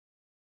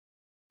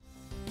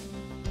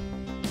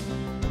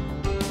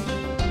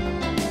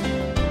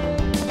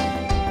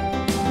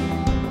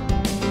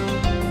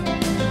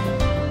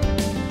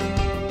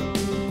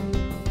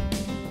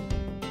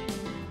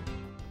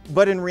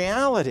But in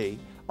reality,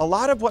 a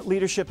lot of what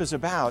leadership is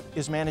about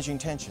is managing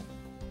tension.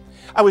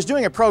 I was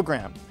doing a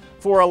program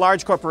for a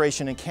large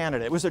corporation in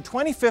Canada. It was their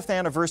 25th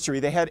anniversary.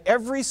 They had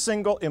every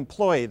single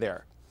employee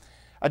there.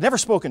 I'd never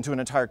spoken to an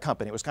entire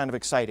company. It was kind of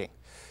exciting.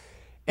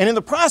 And in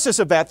the process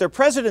of that, their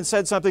president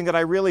said something that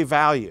I really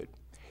valued.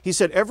 He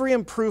said, every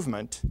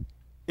improvement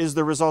is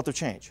the result of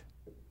change.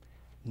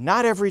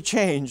 Not every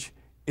change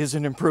is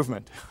an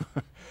improvement.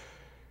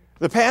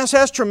 The past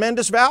has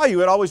tremendous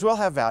value. It always will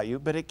have value,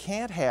 but it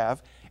can't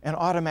have an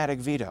automatic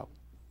veto.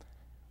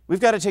 We've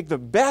got to take the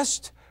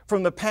best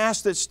from the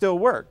past that still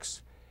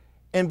works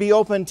and be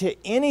open to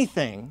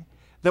anything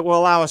that will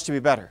allow us to be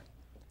better.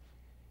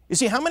 You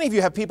see, how many of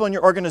you have people in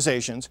your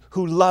organizations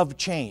who love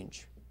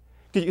change?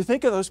 Can you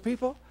think of those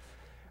people?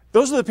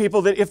 Those are the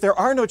people that if there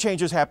are no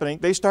changes happening,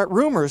 they start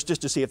rumors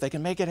just to see if they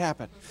can make it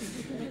happen.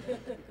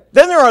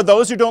 Then there are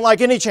those who don't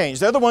like any change.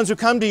 They're the ones who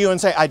come to you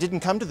and say, I didn't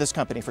come to this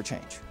company for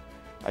change.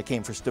 I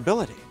came for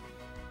stability.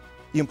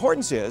 The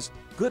importance is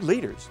good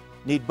leaders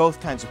need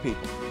both kinds of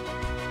people.